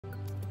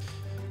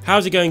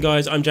How's it going,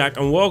 guys? I'm Jack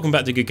and welcome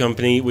back to Good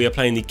Company. We are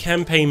playing the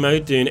campaign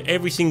mode, doing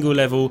every single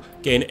level,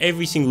 getting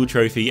every single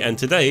trophy, and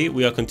today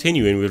we are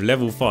continuing with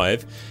level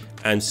 5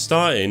 and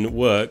starting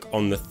work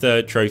on the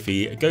 3rd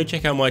trophy. Go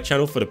check out my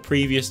channel for the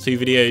previous 2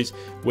 videos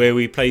where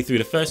we play through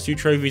the first 2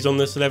 trophies on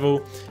this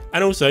level.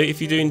 And also,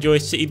 if you do enjoy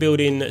city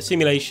building,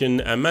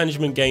 simulation and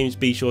management games,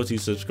 be sure to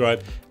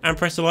subscribe and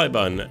press the like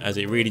button, as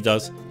it really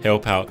does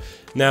help out.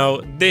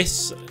 Now,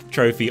 this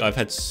trophy I've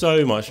had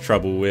so much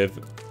trouble with,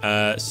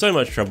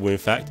 in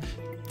fact,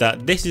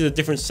 that this is a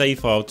different save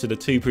file to the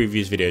 2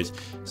 previous videos.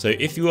 So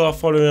if you are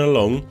following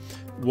along,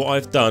 what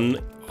I've done,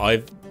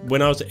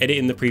 when I was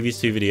editing the previous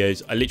 2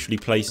 videos, I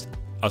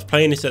was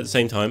playing this at the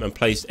same time and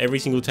placed every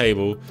single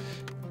table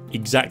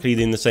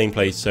exactly in the same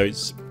place, so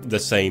it's the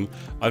same.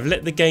 I've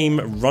let the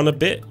game run a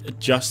bit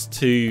just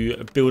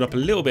to build up a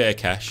little bit of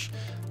cash,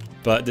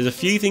 but there's a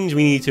few things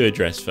we need to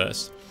address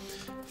first.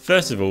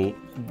 First of all,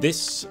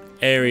 this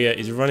area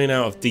is running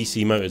out of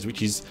DC motors,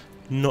 which is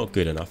not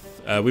good enough.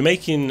 We're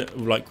making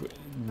like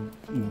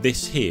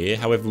this here,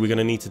 however we're going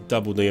to need to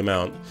double the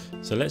amount.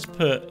 So let's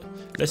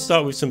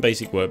start with some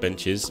basic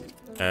workbenches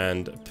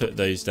and put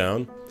those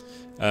down.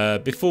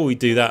 Before we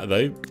do that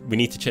though, we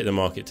need to check the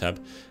market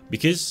tab,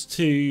 because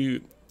to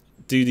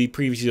do the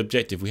previous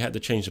objective we had to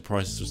change the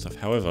prices of stuff.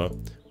 However,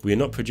 we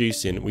weren't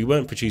producing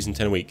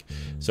 10 a week,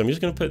 so I'm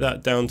just going to put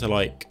that down to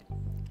like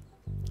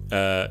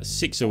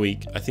 6 a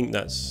week. I think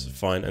that's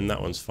fine, and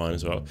that one's fine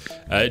as well.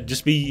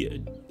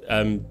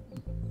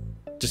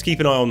 Just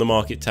keep an eye on the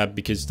market tab,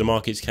 because the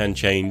markets can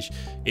change.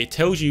 It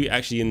tells you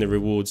actually in the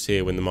rewards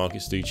here when the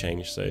markets do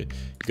change, so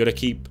you've got to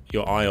keep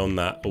your eye on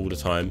that all the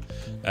time.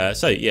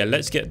 So yeah,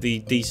 let's get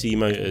the DC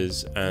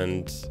motors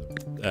and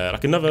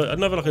like another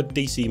like a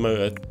DC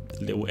motor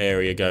little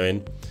area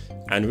going,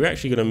 and we're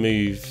actually going to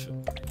move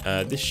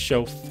this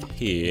shelf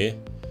here,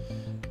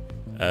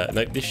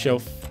 no, this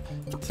shelf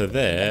to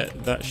there,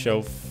 that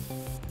shelf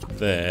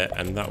there,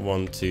 and that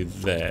one to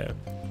there.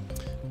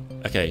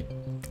 Okay.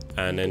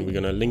 And then we're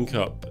going to link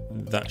up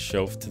that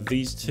shelf to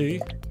these 2,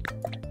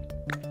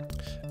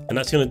 and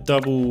that's going to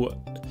double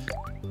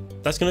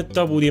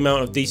the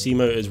amount of DC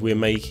motors we're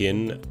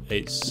making.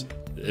 It's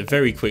a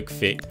very quick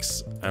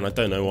fix, and I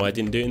don't know why I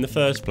didn't do it in the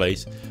first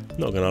place,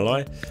 not gonna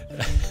lie.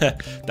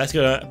 That's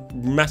gonna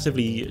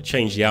massively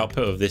change the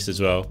output of this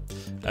as well.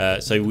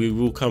 So we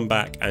will come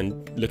back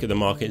and look at the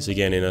markets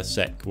again in a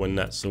sec when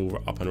that's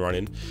all up and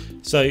running.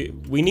 So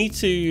we need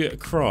to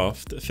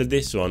craft for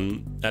this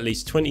one at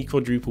least 20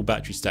 quadruple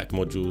battery stack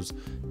modules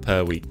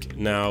per week.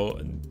 Now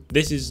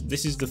this is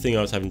the thing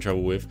I was having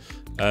trouble with.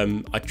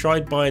 I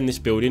tried buying this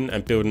building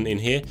and building in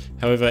here,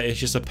 however it's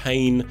just a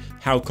pain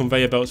how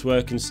conveyor belts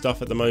work and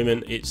stuff at the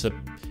moment. It's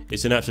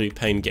an absolute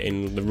pain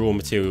getting the raw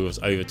materials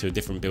over to a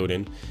different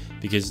building,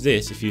 because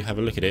this, if you have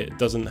a look at it,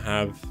 doesn't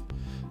have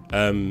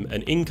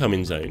an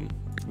incoming zone,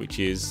 which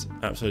is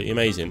absolutely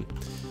amazing.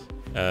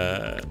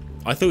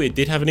 I thought it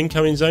did have an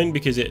incoming zone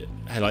because it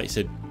had, like I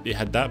said, it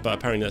had that, but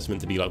apparently that's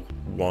meant to be like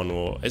 1,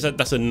 or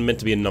that's meant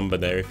to be a number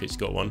there if it's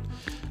got 1.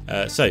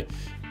 So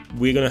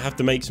we're going to have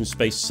to make some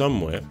space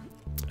somewhere,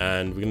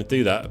 and we're going to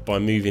do that by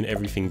moving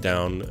everything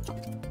down,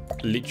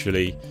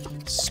 literally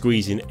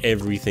squeezing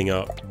everything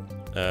up.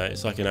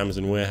 It's like an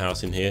Amazon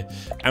warehouse in here.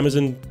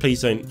 Amazon,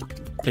 please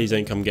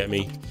don't come get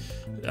me.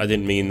 I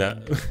didn't mean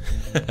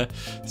that.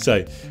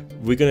 So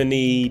we're going to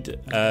need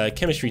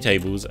chemistry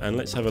tables, and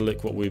let's have a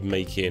look what we're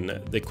making.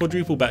 The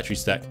quadruple battery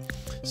stack.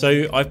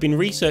 So I've been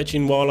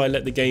researching while I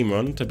let the game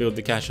run to build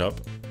the cache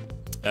up,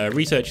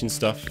 researching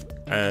stuff,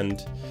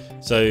 and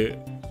so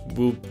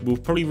we'll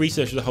probably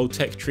research the whole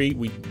tech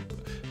tree.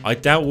 I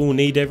doubt we'll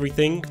need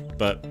everything,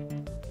 but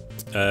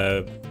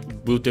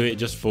we'll do it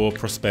just for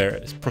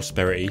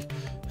prosperity.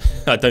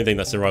 I don't think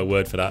that's the right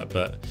word for that,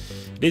 but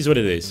it is what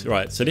it is.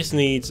 Right, so this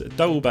needs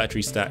double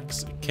battery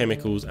stacks,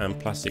 chemicals and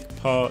plastic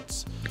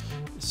parts.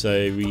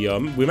 So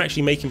we're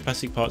actually making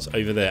plastic parts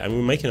over there, and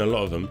we're making a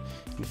lot of them.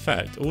 In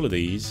fact, all of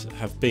these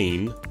have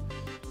been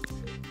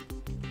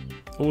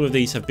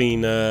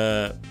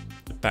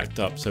backed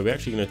up. So we're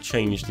actually going to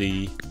change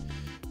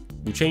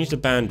we'll change the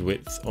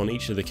bandwidth on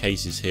each of the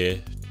cases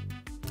here,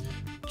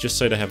 just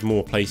so they have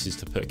more places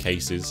to put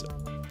cases.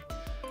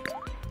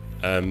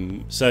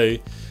 So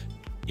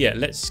yeah,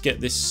 let's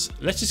focus.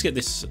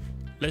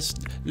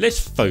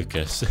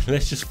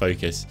 Let's just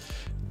focus.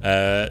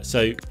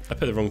 So I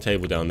put the wrong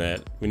table down there.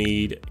 We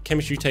need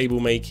chemistry table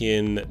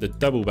making the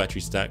double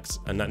battery stacks,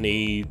 and that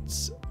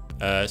needs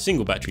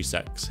single battery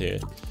stacks here.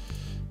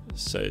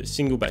 So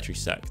single battery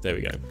stack, there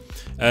we go.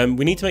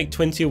 We need to make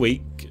 20 a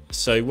week,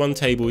 so 1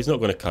 table is not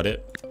going to cut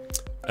it.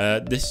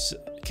 This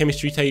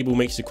chemistry table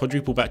makes the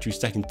quadruple battery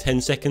stack in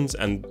 10 seconds,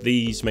 and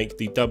these make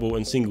the double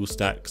and single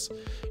stacks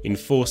in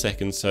 4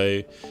 seconds.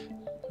 So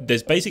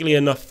there's basically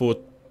enough for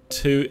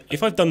 2.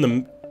 If I've done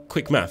the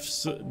quick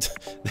maths,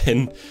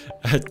 then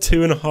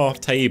 2.5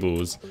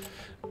 tables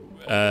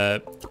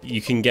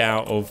you can get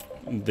out of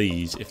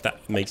these, if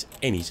that makes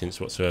any sense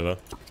whatsoever.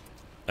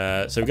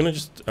 So we're going to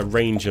just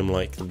arrange them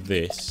like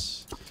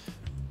this.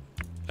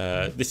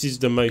 This is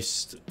the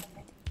most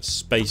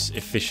space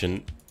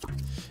efficient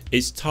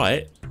It's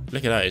tight.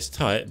 Look at that, it's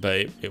tight,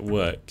 but it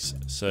works.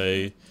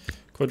 So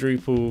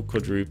quadruple,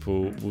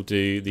 quadruple. We'll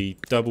do the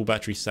double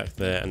battery stack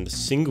there and the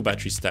single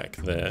battery stack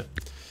there.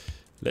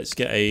 Let's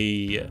get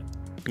a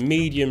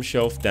medium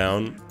shelf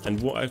down, and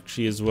what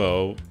actually as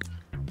well,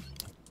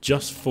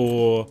 just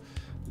for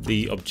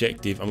the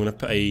objective, I'm gonna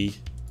put a,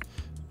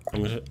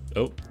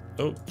 oh,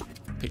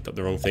 picked up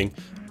the wrong thing.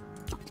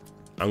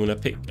 I'm gonna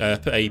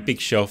put a big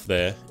shelf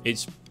there.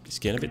 It's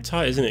getting a bit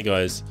tight, isn't it,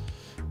 guys?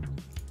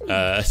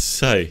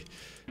 So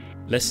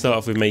let's start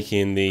off with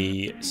making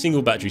the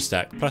single battery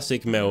stack,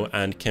 plastic, metal,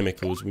 and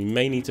chemicals. We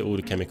may need to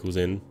order chemicals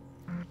in.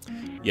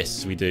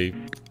 Yes, we do.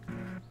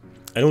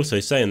 And also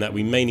saying that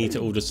we may need to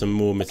order some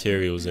more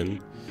materials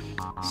in.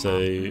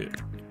 So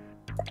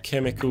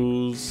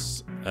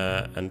chemicals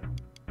and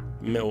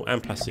metal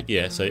and plastic.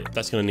 Yeah, so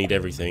that's going to need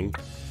everything.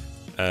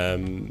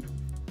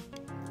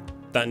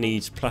 That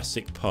needs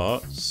plastic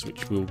parts,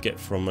 which we'll get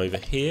from over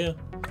here.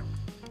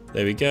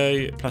 There we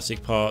go.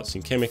 Plastic parts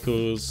and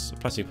chemicals.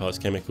 Plastic parts,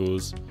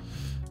 chemicals.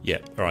 Yeah.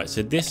 All right.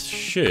 So this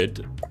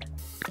should.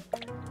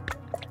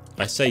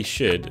 I say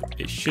should.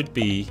 It should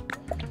be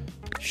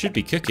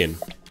cooking.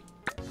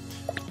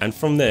 And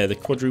from there, the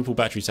quadruple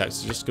battery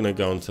stacks are just going to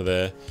go onto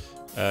there.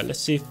 Let's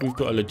see if we've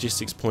got a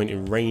logistics point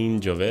in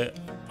range of it.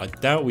 I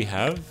doubt we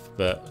have,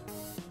 but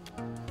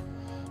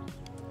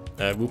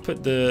we'll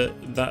put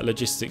that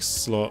logistics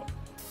slot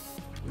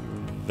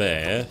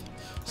there.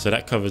 So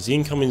that covers the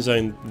incoming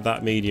zone,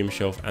 that medium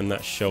shelf, and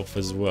that shelf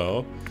as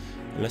well.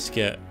 And let's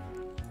get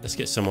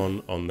some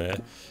on there.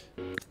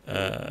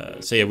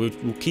 So yeah, we'll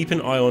keep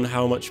an eye on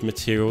how much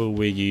material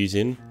we're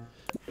using.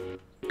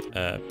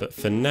 But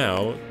for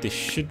now, this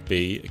should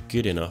be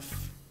good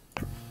enough.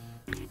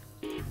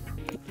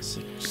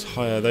 So just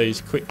hire those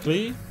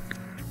quickly.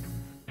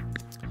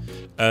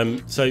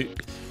 So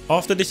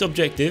after this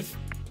objective,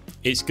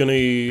 it's going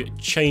to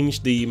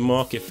change the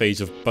market phase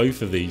of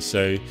both of these.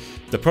 So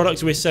the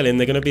products we're selling,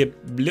 they're going to be a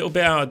little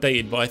bit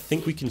outdated, but I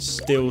think we can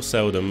still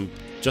sell them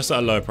just at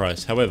a lower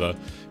price. However,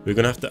 we're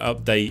going to have to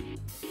update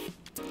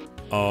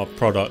our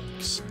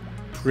products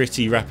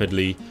pretty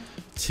rapidly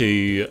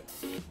to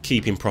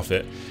keep in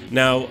profit.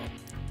 Now,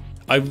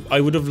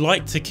 I would have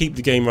liked to keep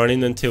the game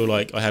running until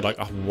like I had like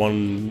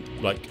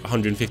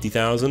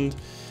 150,000.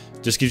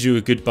 Just gives you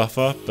a good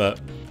buffer, but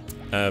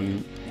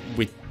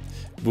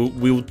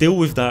we'll deal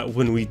with that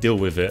when we deal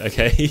with it,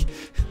 okay?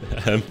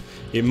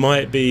 It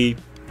might be...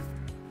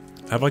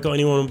 Have I got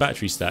anyone on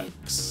battery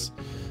stacks?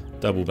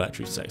 Double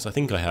battery stacks. I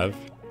think I have.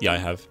 Yeah, I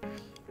have.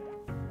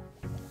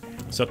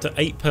 So up to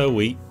 8 per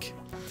week.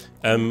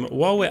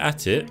 While we're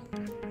at it,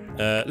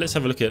 let's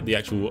have a look at the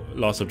actual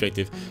last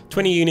objective.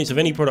 20 units of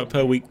any product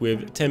per week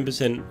with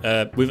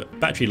 10% with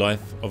battery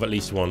life of at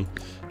least 1.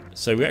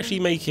 So we're actually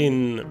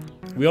making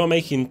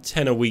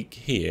 10 a week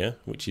here,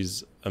 which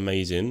is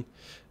amazing.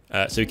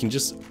 So we can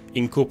just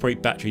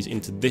incorporate batteries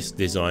into this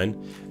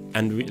design,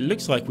 and it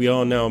looks like we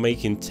are now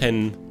making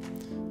 10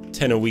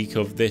 a week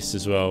of this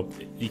as well.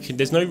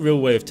 There's no real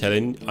way of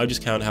telling. I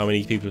just count how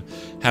many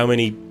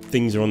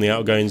things are on the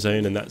outgoing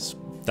zone, and that's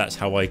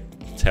how I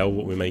tell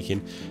what we're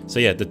making. So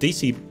yeah, the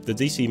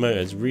DC motor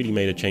has really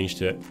made a change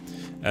to it.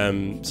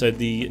 So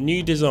the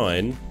new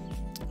design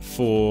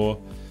for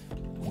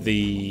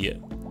the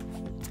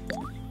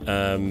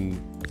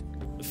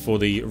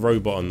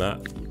robot on that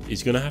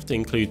is going to have to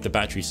include the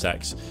battery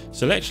stacks.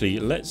 So actually,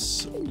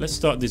 let's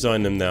start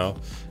designing them now.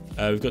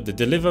 We've got the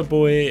deliver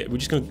boy. We're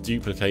just going to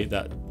duplicate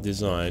that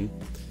design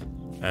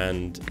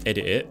and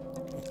edit it,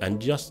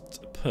 and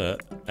just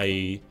put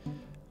a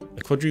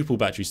quadruple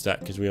battery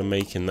stack because we are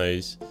making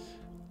those.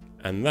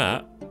 And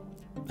that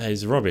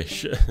is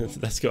rubbish.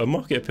 That's got a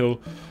market appeal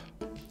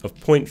of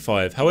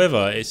 0.5.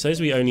 However, it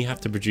says we only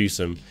have to produce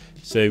them.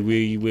 So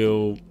we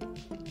will.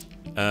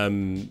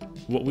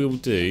 What we'll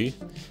do.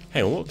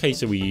 Hang on, what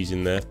case are we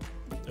using there?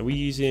 Are we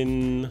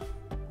using?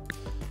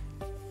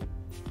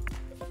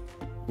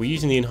 We're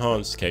using the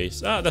enhanced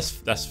case. Ah,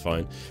 that's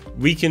fine.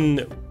 We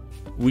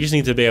just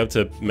need to be able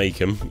to make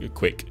them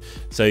quick.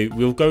 So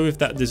we'll go with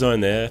that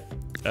design there.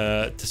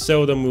 To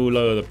sell them, we'll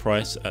lower the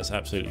price. That's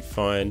absolutely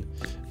fine.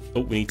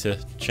 Oh, we need to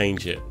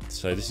change it.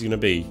 So this is going to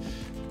be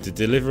the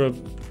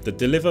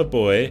deliver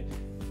boy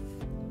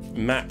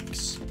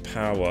max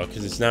power,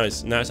 because now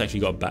it's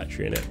actually got a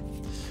battery in it.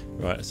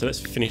 Right. So let's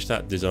finish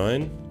that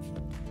design.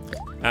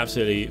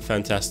 Absolutely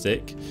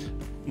fantastic.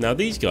 Now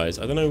these guys,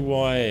 I don't know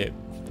why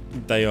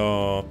they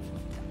are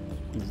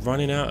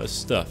running out of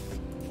stuff.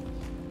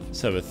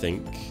 Let's have a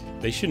think.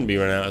 They shouldn't be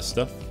running out of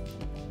stuff.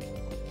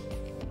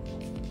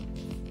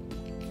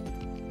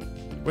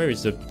 Where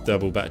is the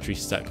double battery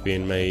stack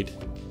being made?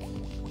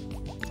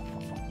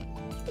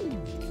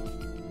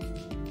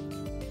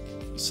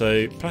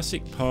 So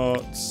plastic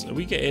parts, are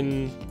we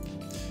getting?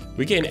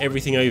 We're getting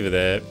everything over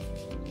there.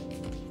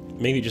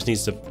 Maybe it just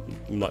needs to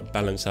like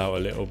balance out a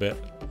little bit.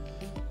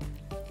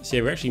 So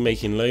yeah, we're actually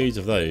making loads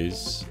of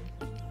those.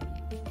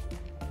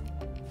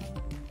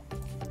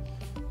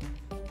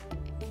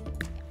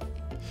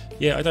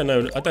 Yeah, I don't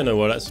know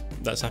why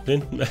that's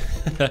happening.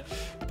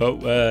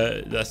 But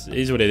that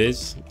is what it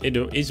is. It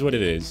is what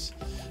it is.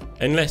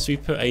 Unless we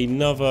put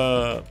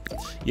another...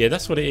 Yeah,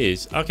 that's what it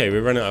is. Okay,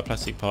 we're running out of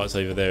plastic parts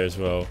over there as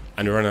well.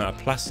 And we're running out of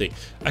plastic.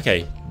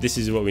 Okay, this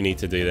is what we need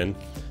to do then.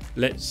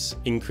 Let's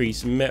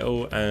increase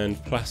metal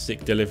and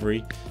plastic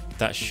delivery.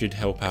 That should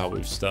help out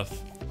with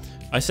stuff.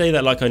 I say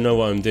that like I know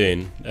what I'm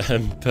doing.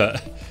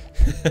 But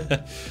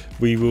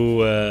we will...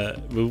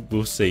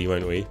 we'll see,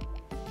 won't we?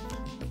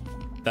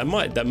 That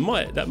might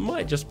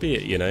just be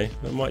it, you know.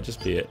 That might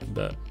just be it,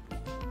 but...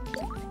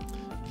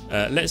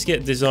 let's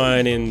get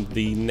design in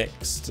the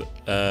next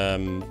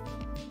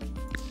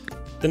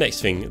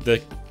thing,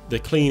 the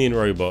cleaning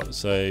robot.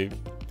 So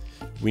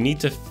we need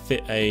to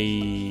fit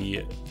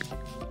a.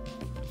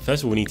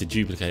 First of all, we need to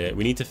duplicate it.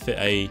 We need to fit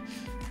a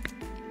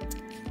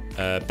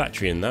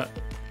battery in that,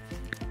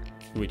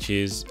 which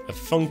is a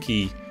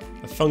funky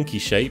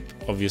shape,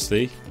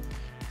 obviously.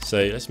 So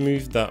let's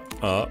move that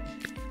up,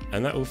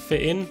 and that will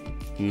fit in.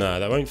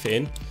 No, that won't fit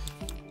in,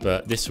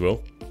 but this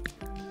will.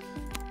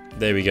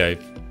 There we go.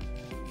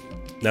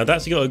 Now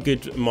that's got a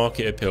good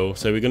market appeal,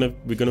 so we're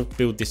gonna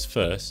build this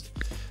first.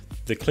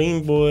 The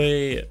Clean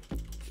Boy,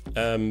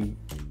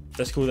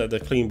 let's call that the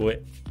Clean Boy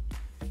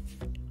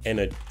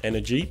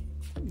Energy,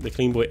 the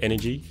Clean Boy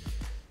Energy,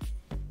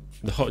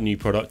 the hot new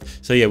product.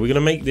 So yeah, we're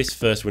gonna make this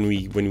first when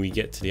we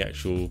get to the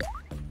actual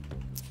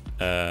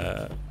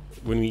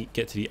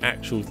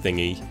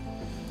thingy.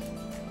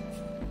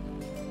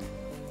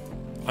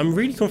 I'm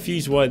really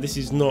confused why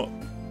it's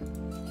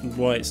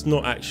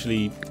not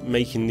actually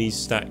making these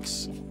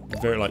stacks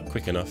very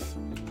quick enough.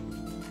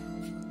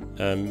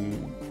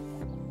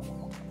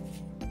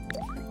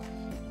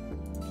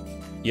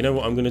 You know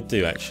what I'm gonna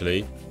do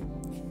actually?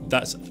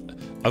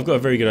 I've got a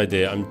very good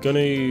idea. I'm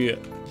gonna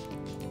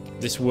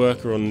this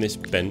worker on this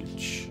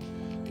bench.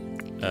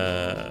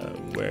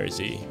 Where is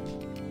he?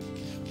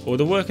 Or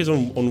the worker's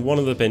on one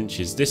of the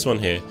benches. This one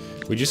here.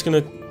 We're just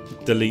gonna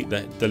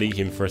delete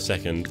him for a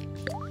second,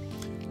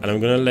 and I'm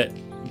gonna let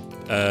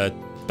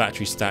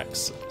battery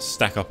stacks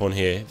stack up on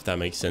here, if that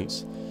makes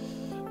sense.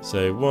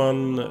 So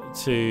 1,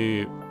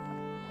 2.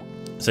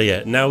 So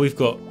yeah, now we've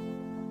got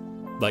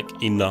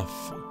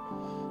enough.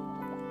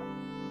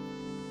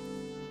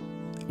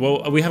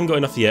 Well, we haven't got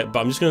enough yet,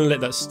 but I'm just going to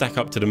let that stack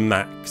up to the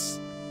max,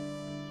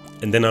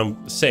 and then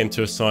I'm set him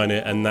to assign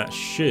it, and that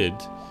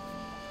should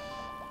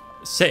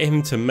set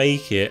him to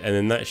make it, and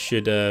then that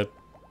should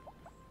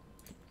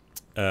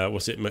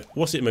what's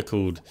it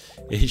called?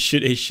 It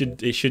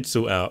should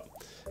sort out.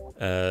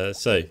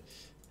 So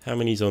how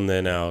many's on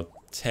there now?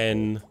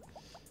 10.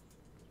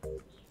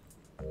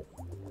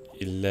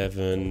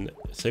 11.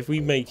 So if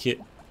we make it,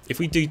 if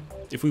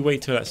we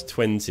wait till that's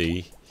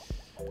 20,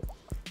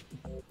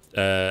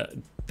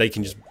 they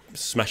can just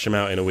smash them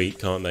out in a week,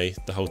 can't they?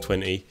 The whole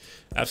 20.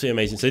 Absolutely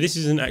amazing. So this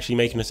isn't actually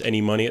making us any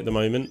money at the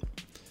moment,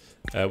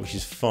 which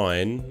is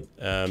fine.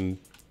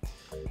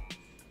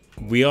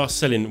 We are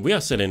selling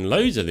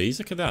loads of these.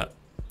 Look at that.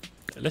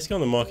 Let's go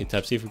on the market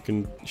tab, see if we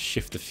can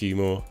shift a few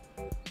more.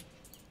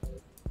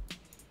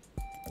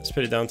 Let's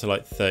put it down to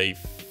like 30,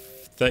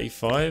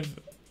 35,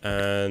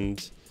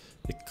 and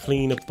the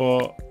cleaner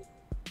bot.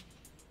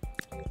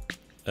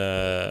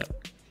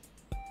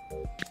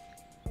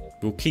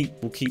 We'll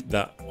keep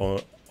that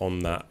on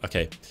that.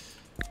 Okay.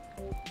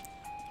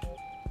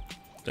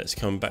 Let's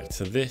come back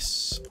to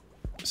this.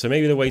 So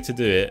maybe the way to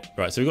do it,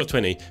 right? So we've got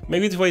 20.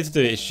 Maybe the way to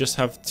do it is just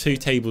have 2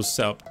 tables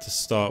set up to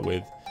start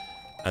with,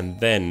 and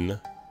then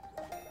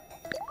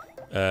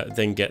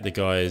get the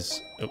guys.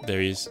 Oh,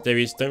 there he is. There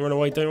he is. Don't run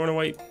away. Don't run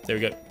away. There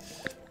we go.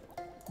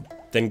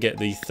 Then get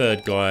the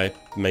 3rd guy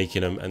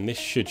making them, and this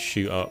should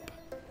shoot up.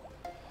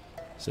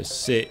 So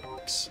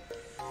 6.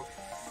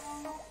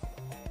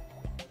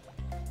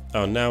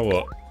 Oh, now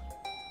what?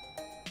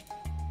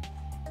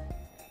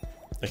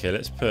 Okay,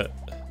 let's put.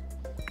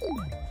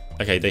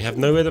 Okay, they have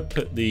nowhere to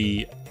put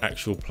the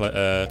actual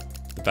the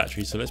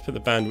battery, so let's put the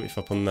bandwidth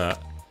up on that,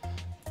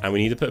 and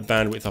we need to put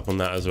bandwidth up on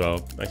that as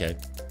well. Okay,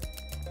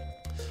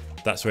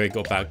 that's where it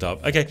got backed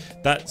up. Okay,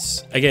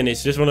 that's again,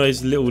 it's just one of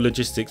those little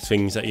logistics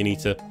things that you need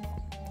to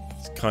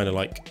kind of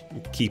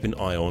like keep an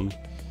eye on.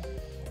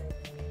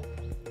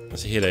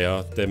 So here they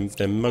are.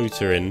 They're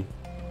motoring.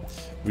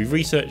 We've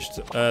researched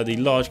the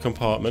large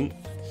compartment.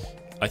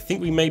 I think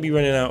we may be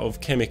running out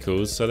of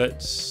chemicals, so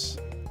let's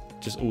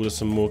just order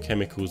some more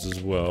chemicals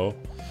as well.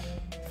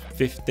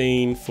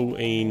 15,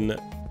 14.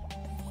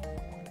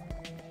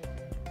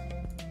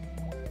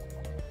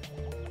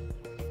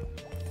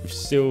 We've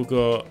still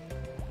got,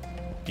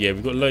 yeah,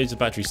 we've got loads of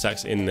battery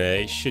stacks in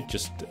there. It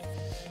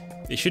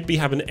should be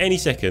happening any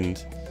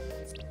second.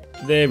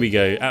 There we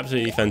go,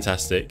 absolutely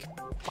fantastic.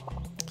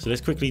 So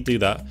let's quickly do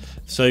that.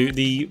 So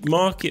the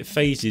market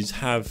phases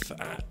have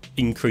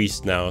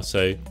increased now.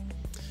 So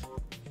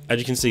as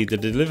you can see, the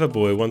Deliver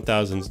Boy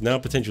 1000's now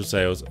potential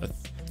sales are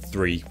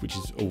 3, which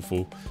is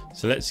awful.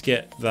 So let's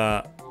get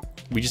that.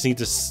 We just need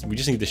to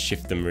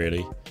shift them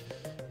really.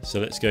 So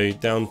let's go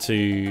down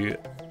to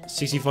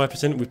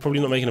 65%. We're probably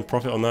not making a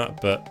profit on that,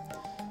 but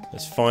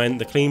that's fine.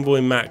 The Clean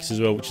Boy Max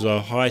as well, which is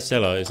our high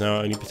seller, is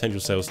now only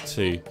potential sales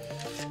 2.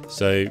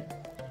 So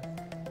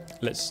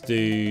let's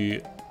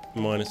do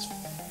minus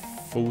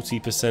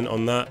 40%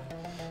 on that.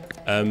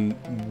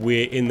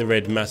 We're in the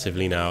red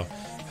massively now.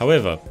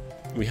 However,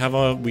 we have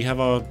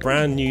our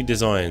brand new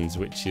designs,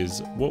 which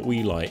is what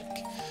we like.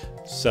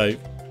 So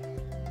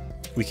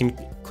we can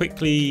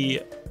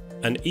quickly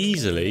and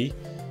easily,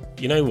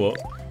 you know what?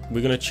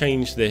 We're going to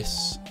change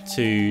this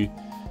to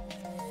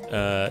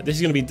this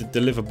is going to be the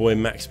Deliver Boy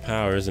max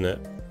power, isn't it?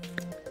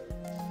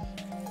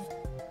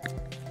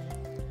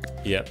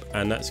 Yep,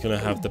 and that's going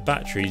to have the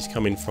batteries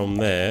coming from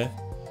there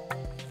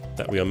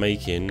that we are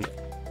making.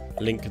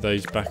 Link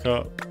those back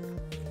up.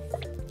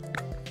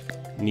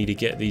 Need to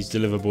get these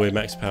Deliver Boy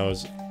max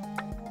powers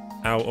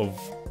out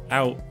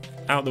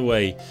the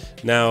way.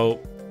 Now,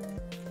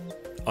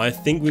 I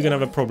think we're going to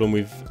have a problem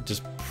with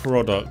just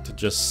product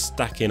just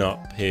stacking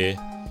up here.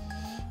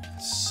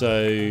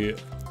 So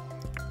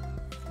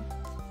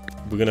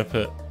we're going to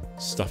put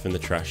stuff in the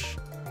trash.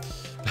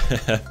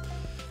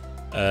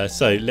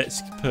 So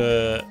let's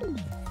put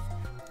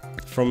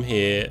from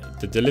here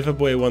the Deliver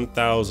Boy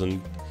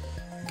 1000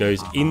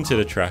 goes into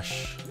the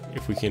trash.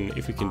 If we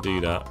can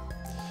do that.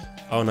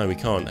 Oh no, we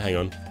can't. Hang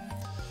on.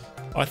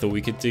 I thought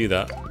we could do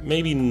that.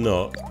 Maybe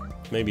not.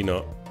 Maybe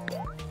not.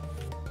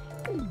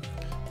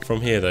 From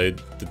here though,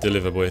 the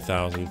Deliver Boy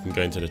 1000 can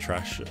go into the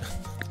trash.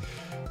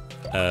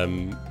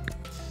 And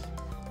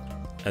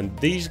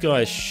these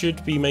guys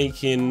should be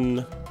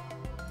making.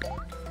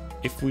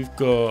 If we've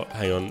got,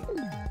 hang on.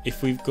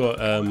 If we've got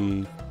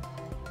a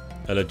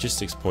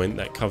logistics point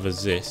that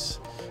covers this,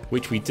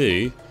 which we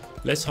do,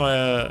 let's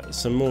hire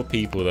some more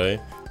people though,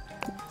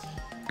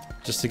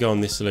 just to go on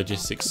this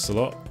logistics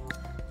slot.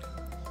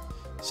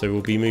 So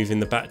we'll be moving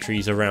the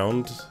batteries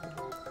around.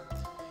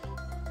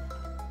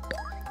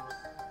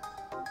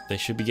 They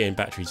should be getting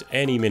batteries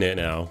any minute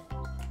now.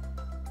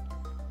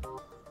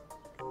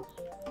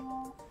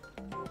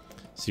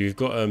 So we've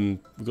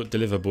got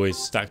Deliver Boys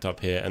stacked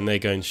up here, and they're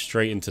going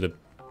straight into the.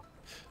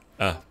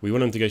 We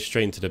want them to go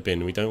straight into the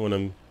bin. We don't want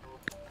them.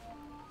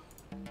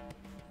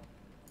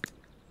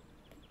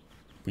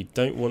 We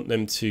don't want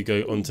them to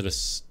go onto the.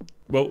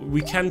 Well,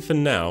 we can for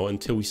now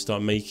until we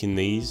start making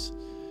these.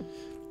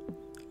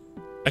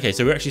 Okay,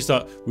 so we've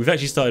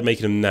actually started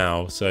making them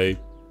now. So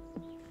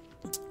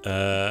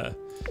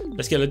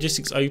let's get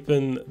logistics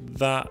open.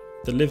 That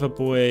Deliver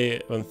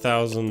Boy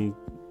 1000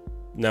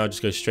 now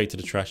just goes straight to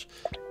the trash.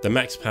 The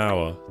max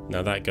power,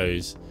 now that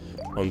goes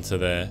onto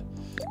there.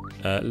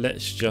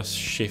 Let's just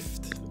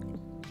shift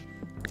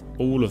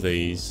all of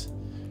these,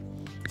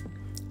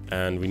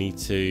 and we need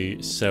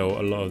to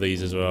sell a lot of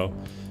these as well.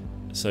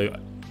 So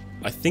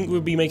I think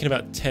we'll be making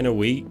about 10 a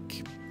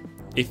week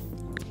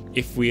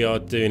if we are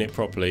doing it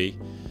properly.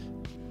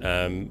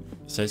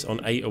 So it's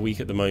on 8 a week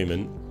at the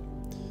moment,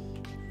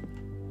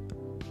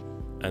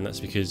 and that's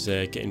because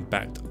they're getting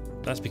backed.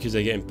 That's because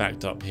they're getting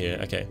backed up here.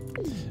 Okay,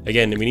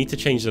 again, we need to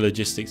change the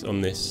logistics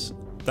on this.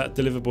 That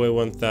Deliver Boy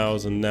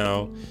 1000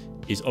 now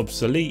is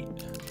obsolete.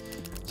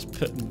 Let's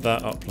put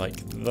that up like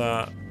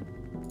that.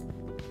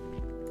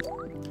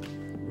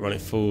 Run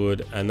it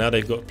forward, and now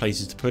they've got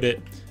places to put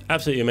it.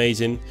 Absolutely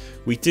amazing.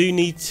 We do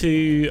need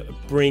to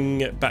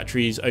bring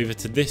batteries over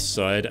to this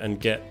side and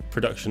get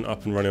production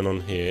up and running on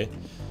here.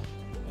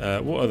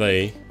 What are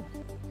they?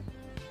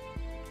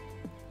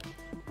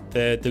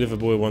 They're Deliver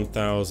Boy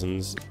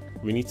 1000s.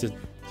 We need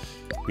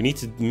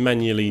to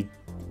manually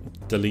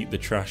delete the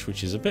trash,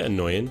 which is a bit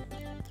annoying,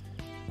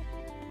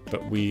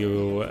 but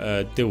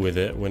we'll deal with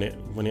it when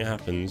it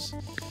happens.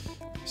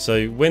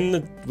 So when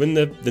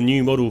the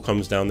new model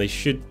comes down, it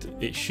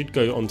should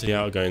go onto the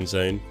outgoing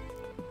zone,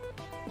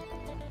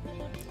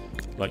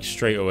 like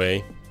straight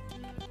away.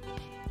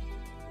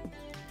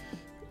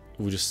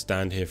 We'll just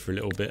stand here for a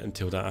little bit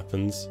until that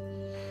happens.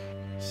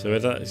 So where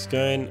that is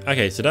going,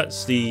 okay, so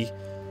that's the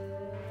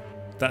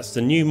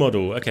new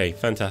model. Okay,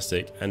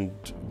 fantastic. And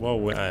while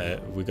we're at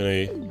it, we're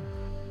going to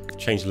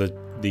change the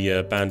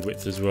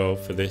bandwidth as well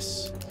for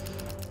this,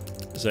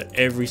 so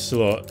every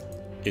slot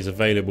is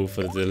available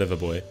for the Deliver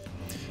Boy.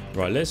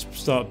 Right, let's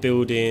start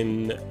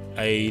building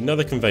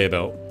another conveyor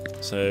belt.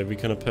 So we're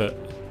going to put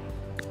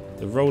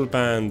the roller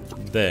band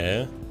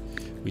there.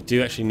 We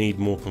do actually need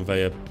more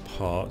conveyor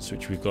parts,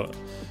 which we've got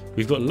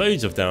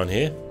loads of down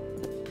here.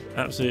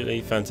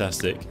 Absolutely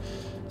fantastic.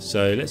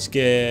 So let's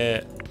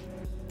get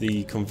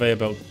the conveyor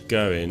belt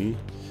going.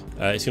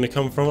 It's going to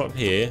come from up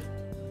here.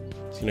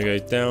 It's going to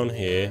go down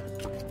here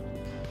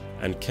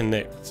and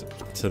connect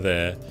to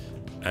there,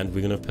 and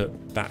we're going to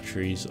put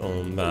batteries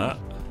on that.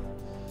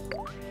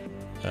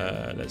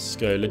 Let's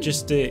go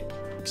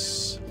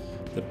logistics.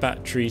 The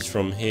batteries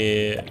from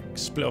here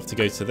split off to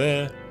go to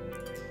there,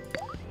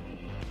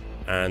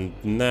 and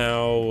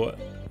now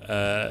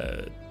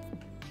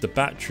the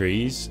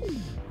batteries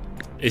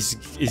is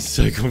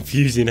so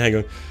confusing. Hang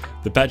on,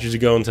 the batteries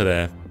will go onto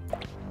there,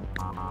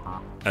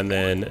 and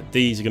then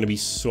these are going to be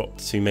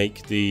swapped to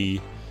make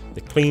the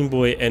Clean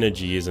Boy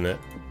Energy, isn't it?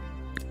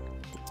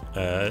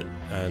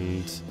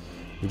 And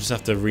we'll just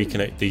have to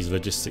reconnect these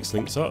logistics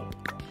links up.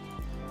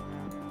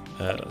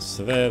 That's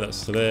to there,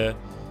 that's to there.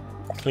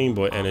 Clean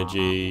Boy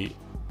Energy.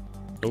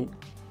 Oh,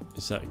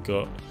 Is that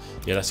got...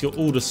 Yeah, that's got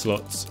all the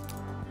slots.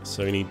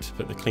 So we need to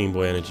put the Clean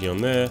Boy Energy on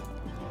there.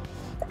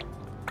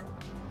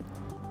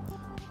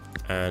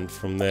 And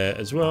from there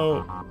as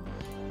well.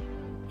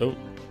 Oh.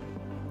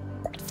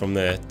 From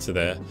there to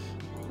there.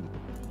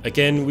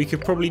 Again, we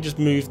could probably just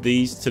move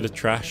these to the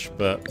trash,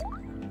 but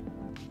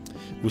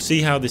we'll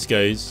see how this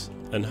goes,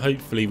 and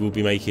hopefully we'll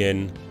be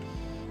making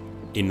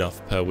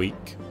enough per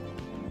week.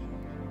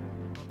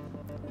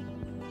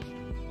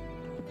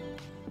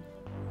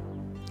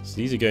 So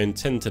these are going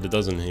 10 to the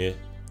dozen here.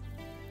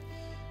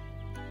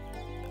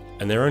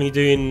 And they're only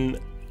doing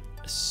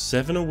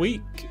 7 a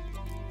week?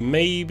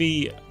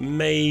 Maybe.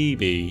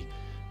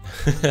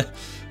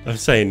 I'm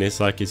saying this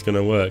like it's going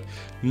to work.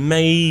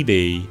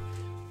 Maybe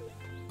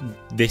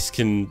this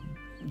can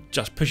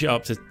just push it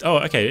up to... Oh,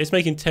 okay, it's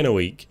making 10 a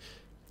week.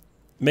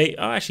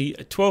 Actually,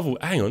 12...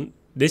 Hang on.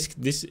 This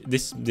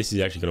is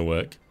actually going to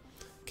work.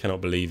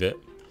 Cannot believe it.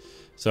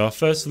 So our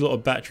first lot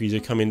of batteries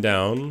are coming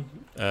down.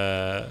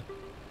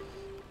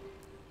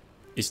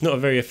 It's not a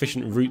very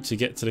efficient route to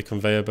get to the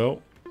conveyor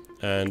belt.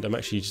 And I'm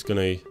actually just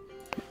going to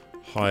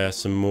hire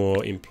some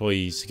more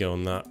employees to go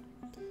on that.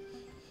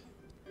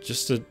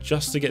 Just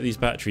to get these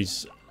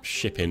batteries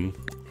shipping.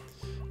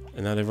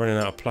 And now they're running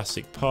out of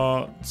plastic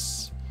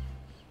parts.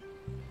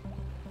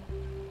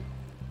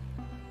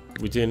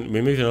 We're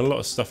moving a lot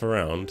of stuff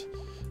around.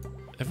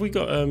 Have we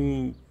got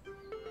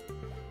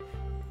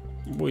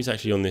what is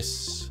actually on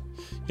this?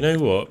 You know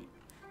what?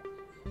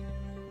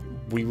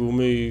 We will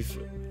move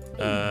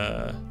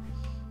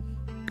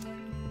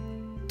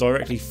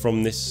directly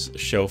from this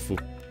shelf. We'll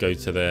go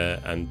to there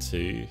and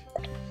to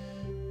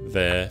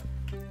there,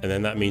 and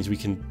then that means we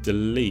can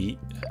delete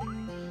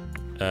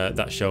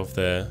that shelf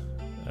there.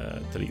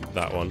 Delete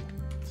that one.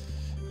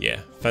 Yeah,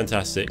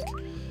 fantastic.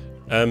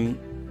 I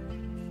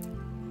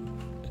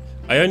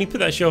only put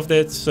that shelf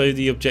there to show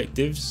the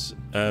objectives.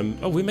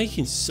 Oh, we're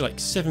making like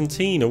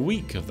 17 a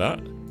week of that.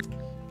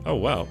 Oh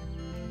wow.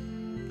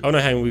 Oh no,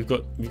 hang on, we've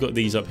got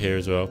these up here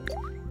as well.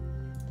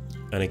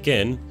 And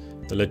again,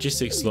 the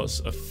logistics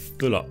slots are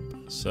full up.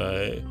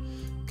 So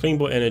Clean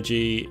Boy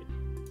Energy,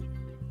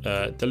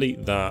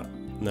 delete that.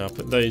 Now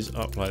put those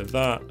up like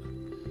that.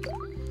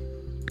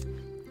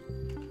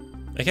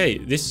 Okay,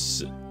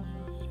 this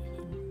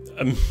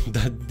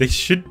this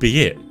should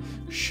be it.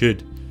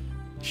 Should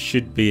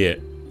be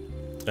it.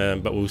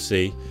 But we'll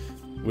see.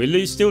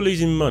 We're still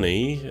losing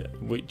money,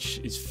 which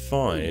is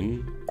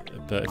fine.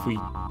 But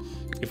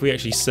if we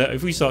actually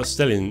start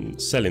selling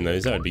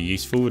those, that would be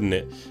useful, wouldn't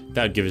it?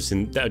 That would give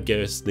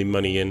us the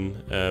money in.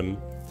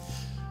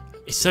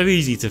 It's so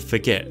easy to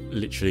forget,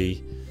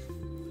 literally,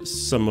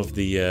 some of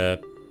the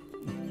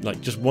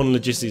like just one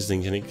logistics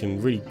thing, and it can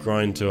really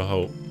grind to a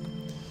halt.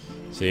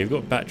 So you've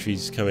got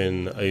batteries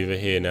coming over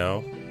here now,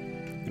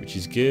 which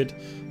is good.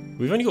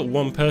 We've only got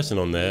one person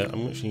on there.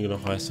 I'm actually going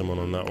to hire someone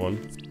on that one.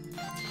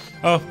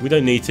 Oh, we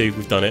don't need to.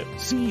 We've done it.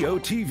 CEO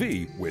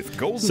TV with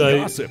golden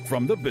gossip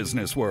from the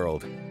business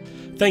world.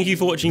 Thank you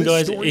for watching,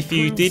 guys. If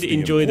you did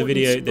enjoy the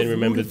video, then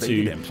remember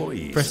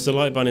to press the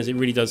like button, as it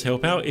really does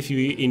help out. If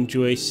you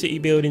enjoy city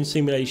building,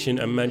 simulation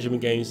and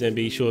management games, then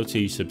be sure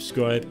to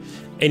subscribe.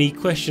 Any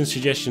questions,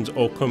 suggestions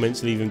or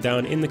comments, leave them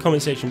down in the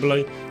comment section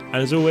below. And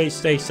as always,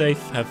 stay safe,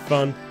 have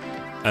fun,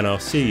 and I'll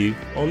see you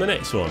on the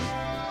next one.